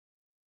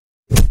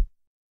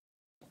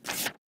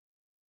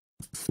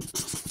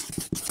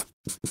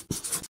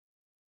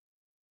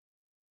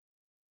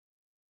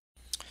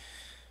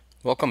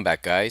Welcome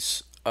back,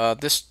 guys.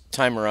 This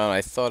time around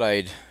I thought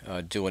I'd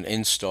do an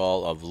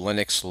install of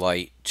Linux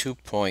Lite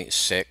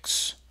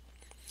 2.6,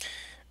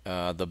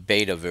 the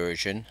beta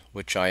version,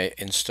 which I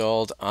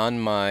installed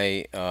on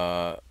my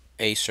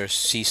Acer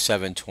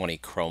C720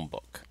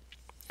 Chromebook.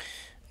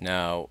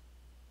 Now,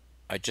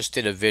 I just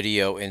did a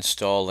video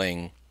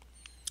installing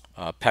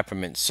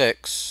Peppermint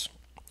 6,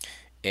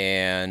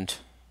 and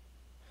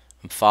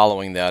I'm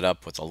following that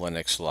up with a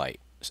Linux Lite.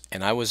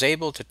 And I was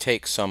able to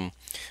take some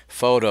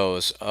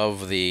photos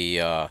of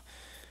the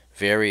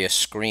various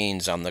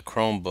screens on the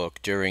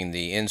Chromebook during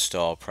the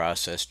install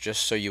process,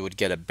 just so you would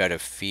get a better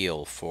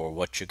feel for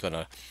what you're going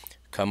to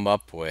come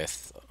up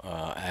with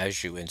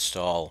as you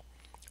install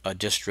a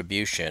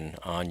distribution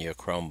on your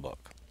Chromebook.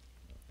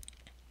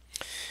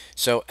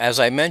 So as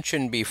I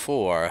mentioned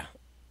before,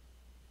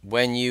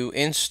 when you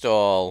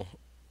install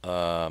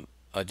a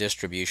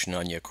distribution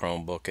on your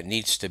Chromebook, it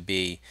needs to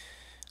be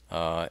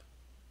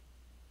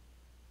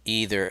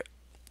either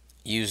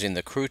using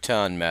the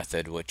crouton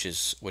method, which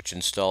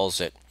installs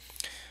it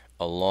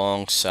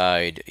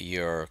alongside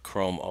your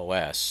Chrome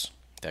OS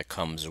that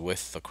comes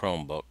with the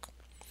Chromebook,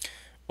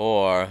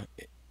 or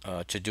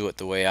to do it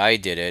the way I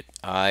did it,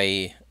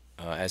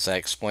 as I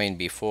explained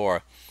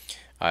before,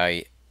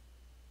 I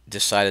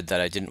decided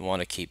that I didn't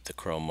want to keep the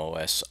Chrome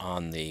OS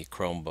on the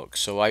Chromebook,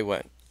 so I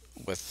went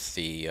with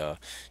the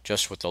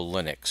just with the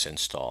Linux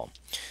install.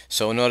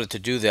 So in order to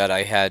do that,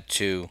 I had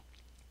to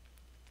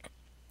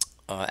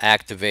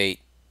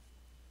activate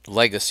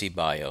Legacy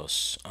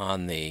BIOS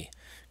on the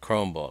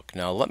Chromebook.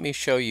 Now let me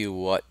show you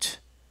what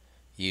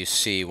you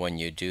see when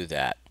you do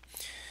that.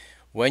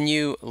 When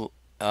you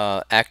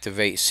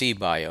activate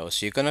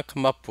CBIOS, you're going to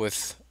come up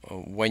with,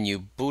 when you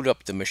boot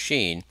up the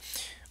machine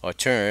or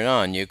turn it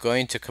on, you're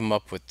going to come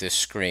up with this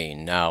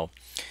screen. Now,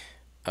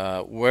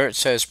 where it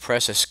says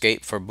press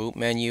escape for boot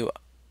menu,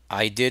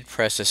 I did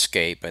press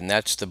escape, and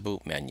that's the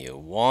boot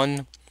menu.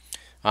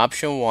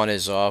 Option 1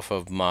 is off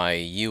of my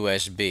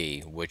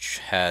USB, which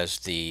has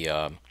the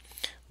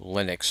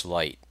Linux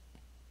Lite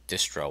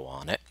distro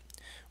on it,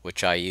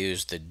 which I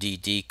use the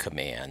DD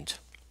command,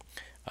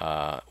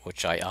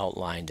 which I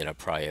outlined in a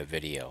prior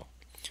video.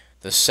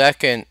 The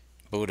second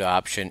boot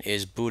option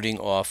is booting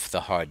off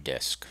the hard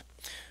disk,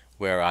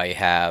 where I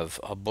have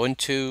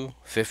Ubuntu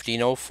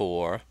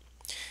 15.04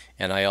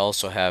 and I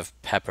also have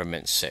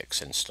Peppermint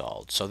 6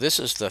 installed. So this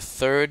is the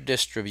third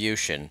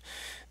distribution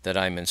that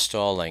I'm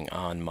installing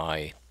on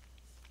my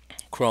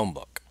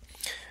Chromebook.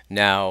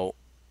 Now,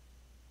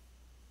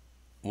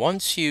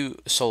 once you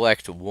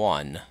select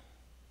one,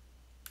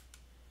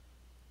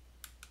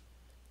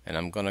 and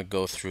I'm going to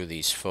go through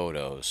these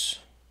photos.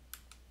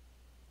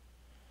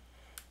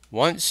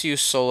 Once you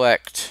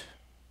select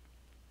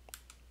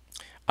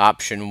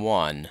option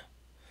 1,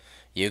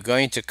 you're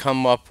going to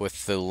come up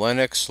with the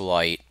Linux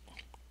Lite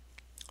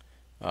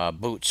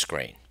boot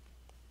screen.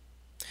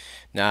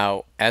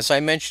 Now, as I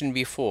mentioned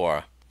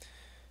before,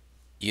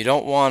 you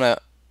don't want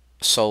to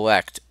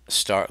select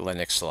Start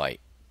Linux Lite.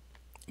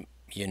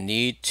 You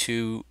need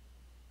to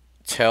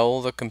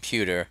tell the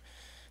computer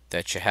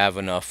that you have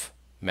enough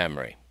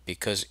memory,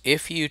 because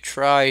if you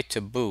try to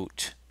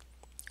boot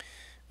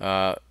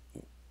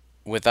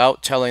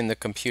without telling the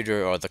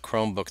computer or the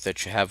Chromebook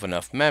that you have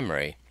enough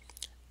memory,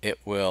 it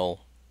will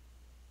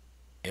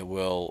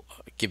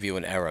give you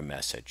an error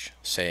message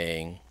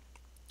saying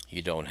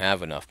you don't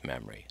have enough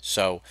memory.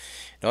 So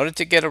in order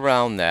to get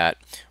around that,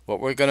 what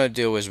we're going to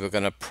do is we're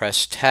going to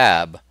press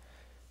Tab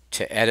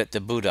to edit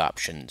the boot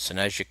options, and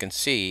as you can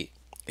see,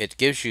 it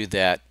gives you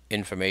that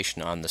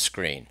information on the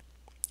screen.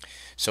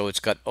 So it's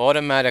got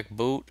automatic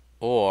boot,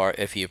 or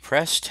if you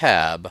press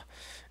Tab,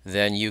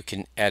 then you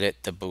can edit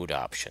the boot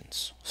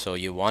options. So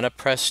you want to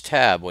press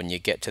Tab when you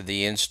get to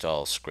the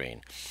install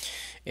screen,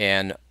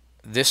 and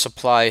this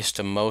applies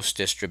to most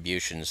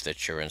distributions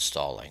that you're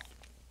installing.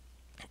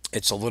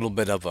 It's a little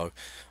bit of a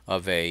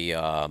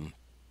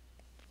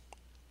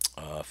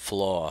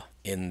flaw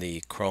in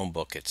the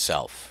Chromebook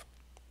itself.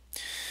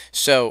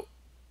 So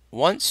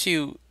once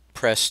you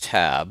press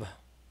Tab,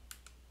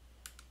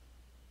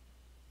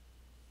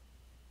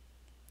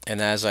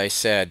 and as I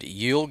said,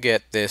 you'll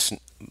get this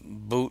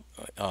boot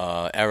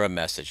error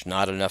message,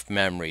 not enough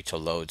memory to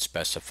load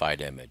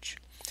specified image,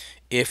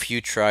 if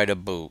you try to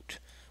boot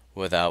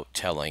without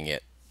telling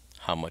it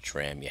how much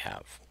RAM you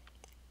have.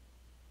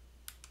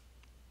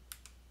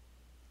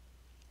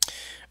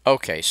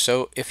 Okay,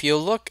 so if you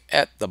look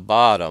at the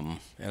bottom,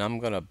 and I'm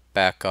going to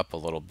back up a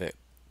little bit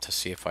to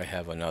see if I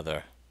have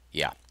another.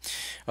 Yeah.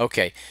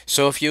 Okay,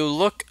 so if you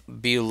look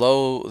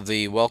below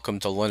the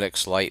Welcome to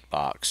Linux Lite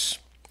box,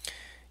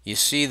 you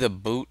see the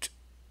boot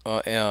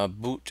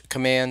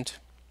command,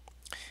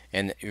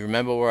 and you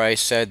remember where I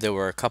said there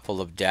were a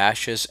couple of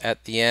dashes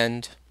at the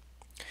end?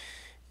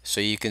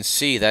 So you can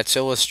see that's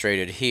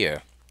illustrated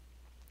here.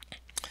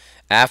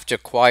 After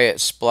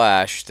quiet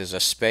splash, there's a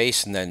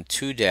space and then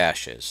 2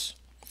 dashes.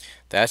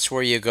 That's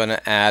where you're going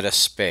to add a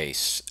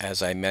space,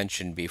 as I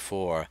mentioned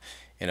before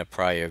in a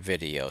prior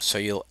video. So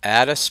you'll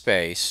add a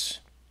space.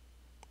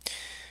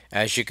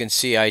 As you can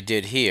see I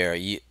did here,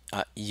 you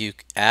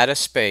add a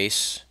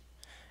space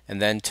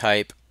and then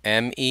type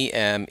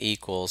MEM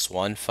equals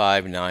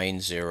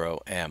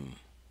 1590M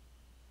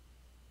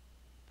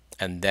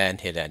and then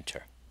hit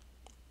enter.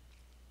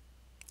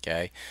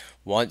 Okay,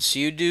 once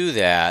you do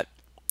that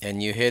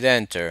and you hit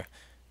enter,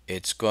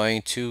 it's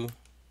going to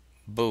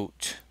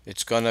boot.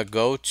 It's going to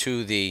go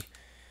to the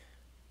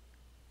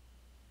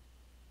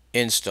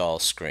install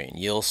screen.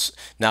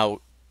 Now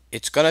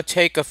it's going to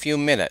take a few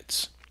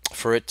minutes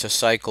for it to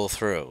cycle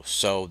through,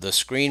 so the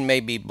screen may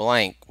be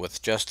blank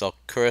with just a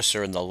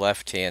cursor in the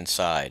left hand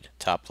side,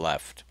 top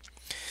left.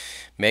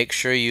 Make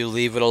sure you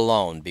leave it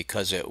alone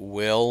because it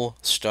will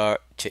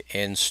start to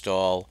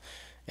install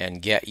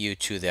and get you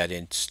to that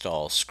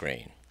install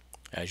screen,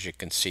 as you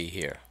can see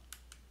here.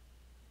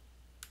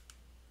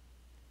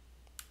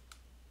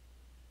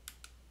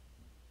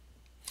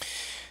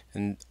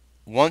 And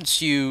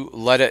once you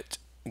let it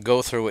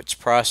go through its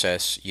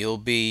process, you'll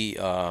be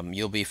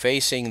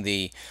facing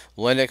the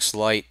Linux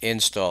Lite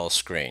install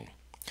screen.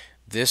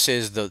 This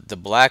is the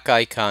black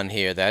icon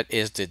here. That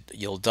is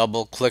you'll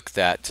double click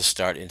that to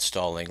start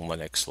installing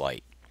Linux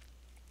Lite.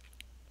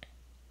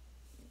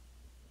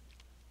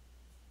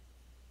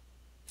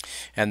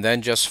 And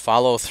then just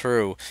follow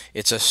through.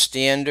 It's a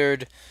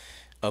standard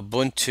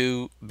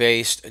Ubuntu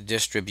based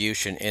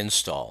distribution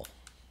install.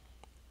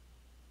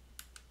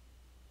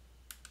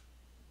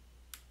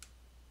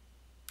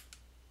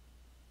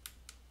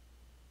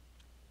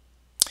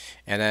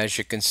 And as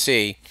you can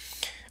see,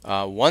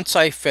 once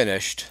I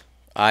finished,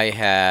 I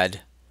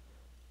had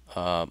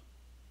a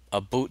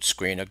boot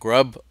screen, a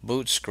grub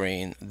boot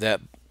screen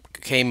that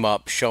came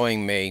up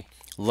showing me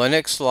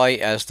Linux Lite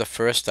as the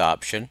first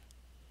option,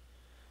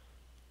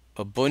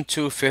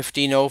 Ubuntu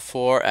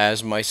 15.04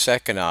 as my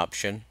second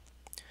option,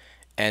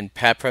 and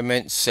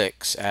Peppermint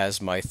 6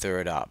 as my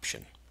third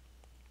option.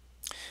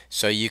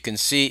 So you can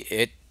see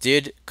it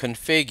did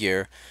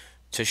configure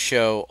to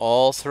show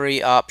all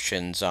three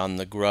options on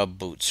the grub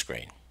boot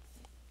screen.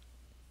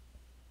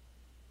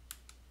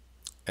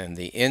 And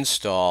the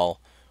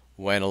install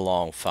went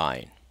along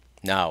fine.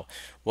 Now,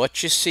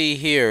 what you see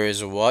here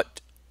is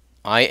what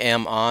I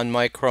am on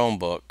my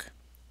Chromebook,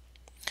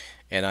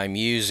 and I'm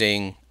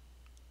using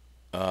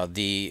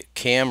the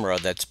camera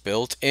that's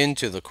built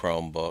into the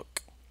Chromebook.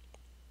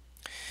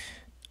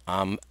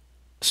 I'm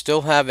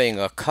still having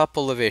a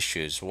couple of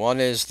issues. One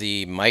is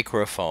the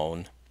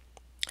microphone.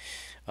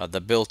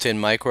 The built-in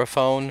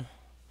microphone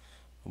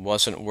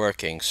wasn't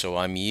working, so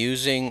I'm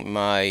using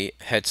my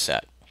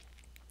headset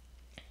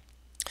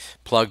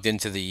plugged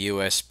into the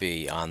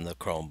USB on the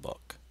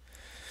Chromebook.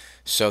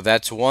 So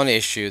that's one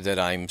issue that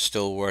I'm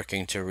still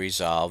working to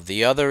resolve.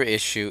 The other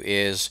issue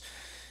is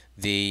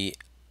the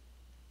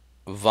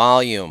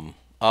volume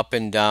up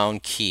and down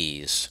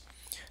keys.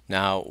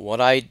 Now what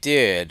I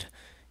did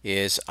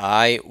is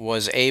I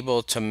was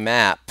able to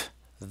map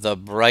the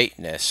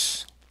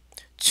brightness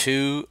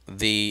to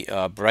the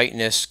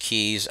brightness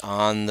keys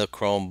on the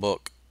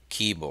Chromebook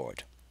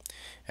keyboard,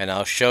 and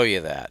I'll show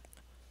you that.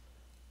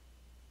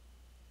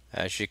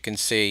 As you can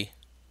see,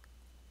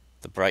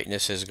 the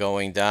brightness is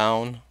going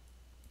down,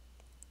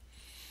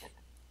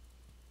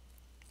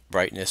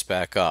 brightness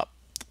back up.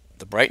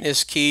 The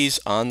brightness keys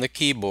on the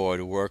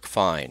keyboard work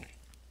fine.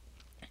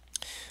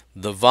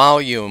 The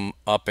volume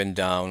up and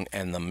down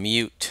and the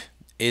mute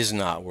is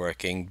not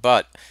working,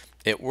 but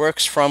it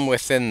works from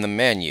within the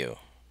menu.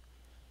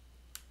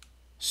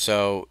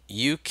 So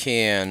you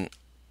can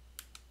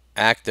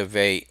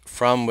activate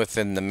from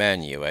within the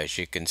menu, as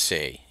you can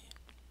see.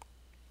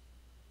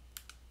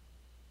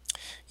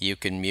 You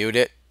can mute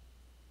it,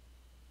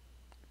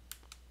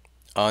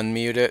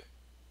 unmute it,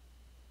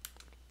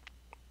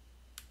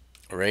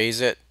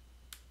 raise it,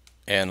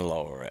 and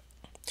lower it.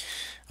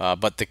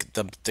 But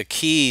the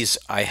keys,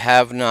 I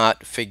have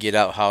not figured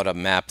out how to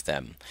map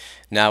them.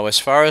 Now, as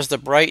far as the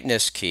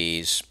brightness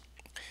keys,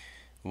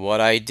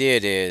 what I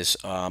did is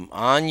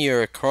on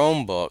your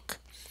Chromebook,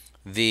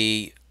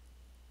 you'll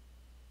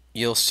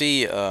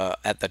see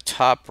at the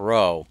top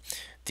row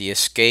the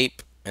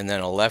escape and then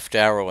a left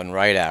arrow and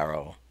right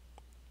arrow.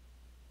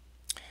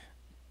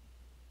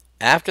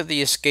 After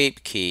the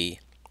escape key,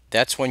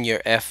 that's when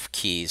your F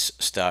keys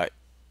start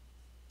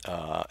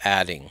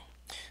adding.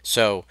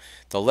 So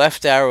the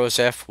left arrow is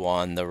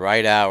F1, the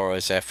right arrow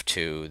is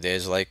F2.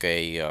 There's like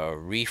a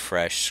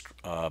refresh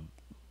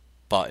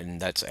button,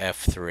 that's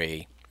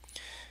F3.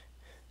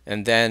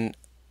 And then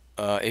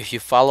if you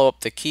follow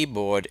up the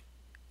keyboard,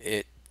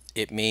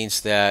 it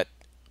means that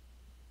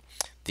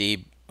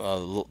the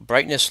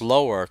brightness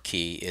lower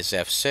key is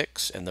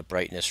F6 and the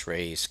brightness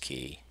raise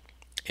key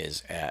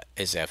is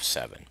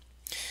F7.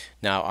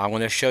 Now I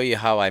want to show you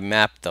how I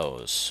map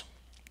those.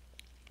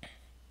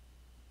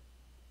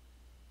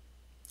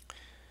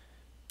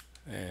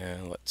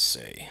 And let's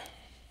see.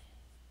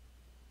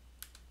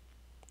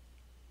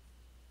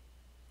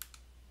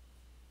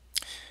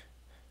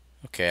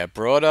 Okay, I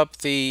brought up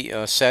the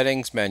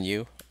settings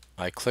menu.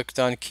 I clicked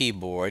on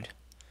keyboard.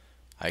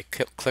 I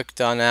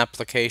clicked on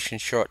application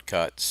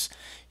shortcuts.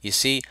 You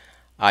see,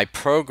 I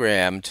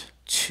programmed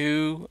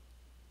two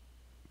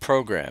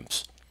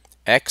programs.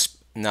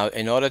 Now,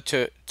 in order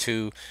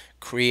to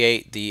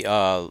create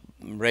the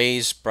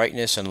raise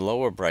brightness and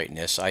lower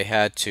brightness, I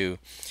had to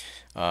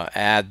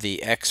add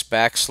the X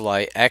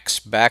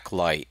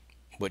backlight,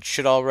 which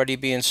should already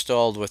be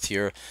installed with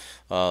your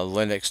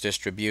Linux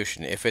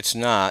distribution. If it's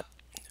not,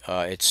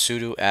 it's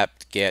sudo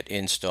apt-get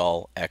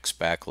install X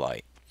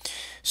backlight.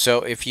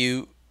 So if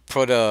you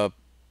put a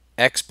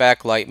X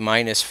backlight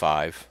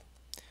 -5,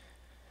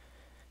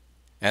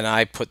 and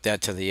I put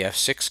that to the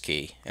F6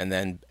 key, and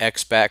then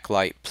X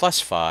backlight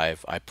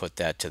 +5, I put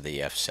that to the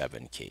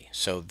F7 key.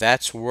 So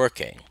that's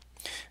working.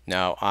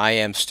 Now I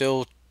am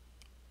still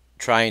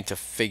trying to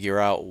figure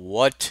out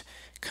what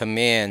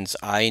commands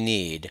I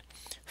need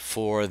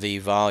for the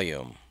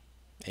volume.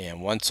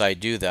 And once I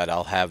do that,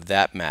 I'll have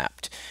that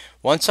mapped.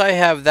 Once I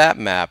have that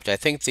mapped, I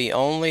think the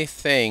only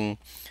thing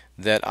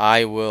that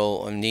I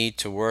will need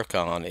to work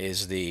on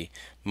is the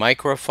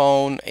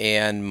microphone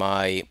and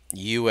my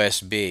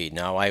USB.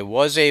 Now, I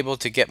was able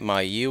to get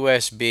my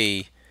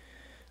USB,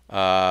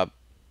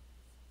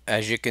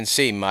 as you can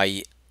see,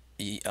 my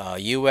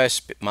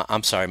USB,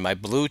 my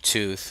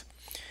Bluetooth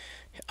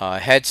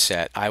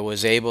headset, I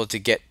was able to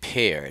get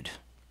paired.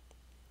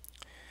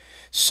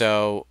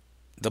 So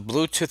the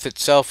Bluetooth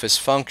itself is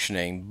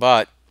functioning,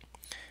 but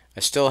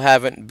I still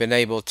haven't been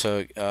able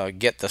to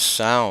get the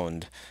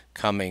sound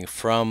coming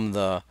from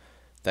the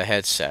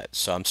headset.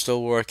 So I'm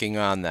still working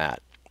on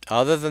that.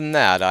 Other than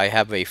that, I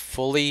have a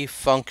fully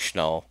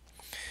functional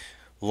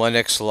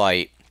Linux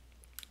Lite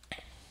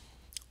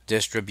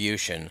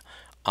distribution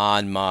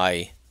on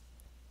my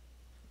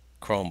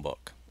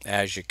Chromebook,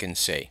 as you can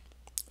see.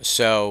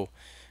 So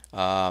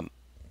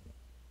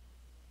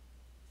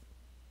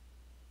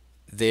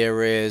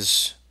there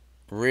is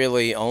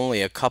really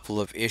only a couple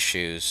of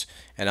issues,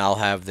 and I'll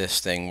have this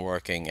thing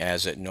working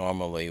as it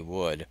normally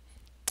would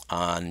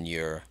on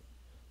your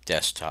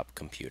desktop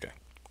computer.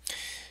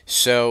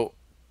 So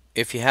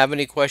if you have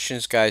any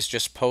questions, guys,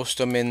 just post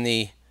them in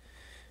the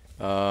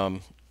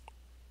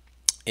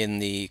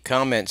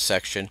comments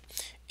section,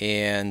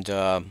 and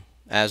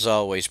as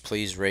always,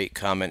 please rate,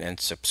 comment, and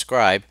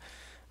subscribe.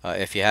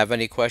 If you have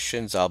any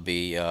questions, I'll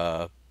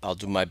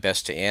do my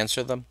best to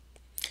answer them,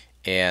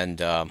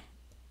 and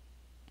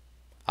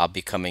I'll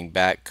be coming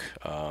back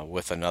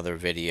with another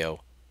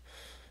video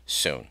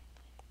soon.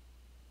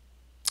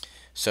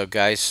 So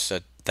guys,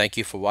 thank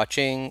you for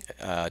watching.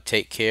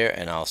 Take care,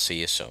 and I'll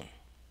see you soon.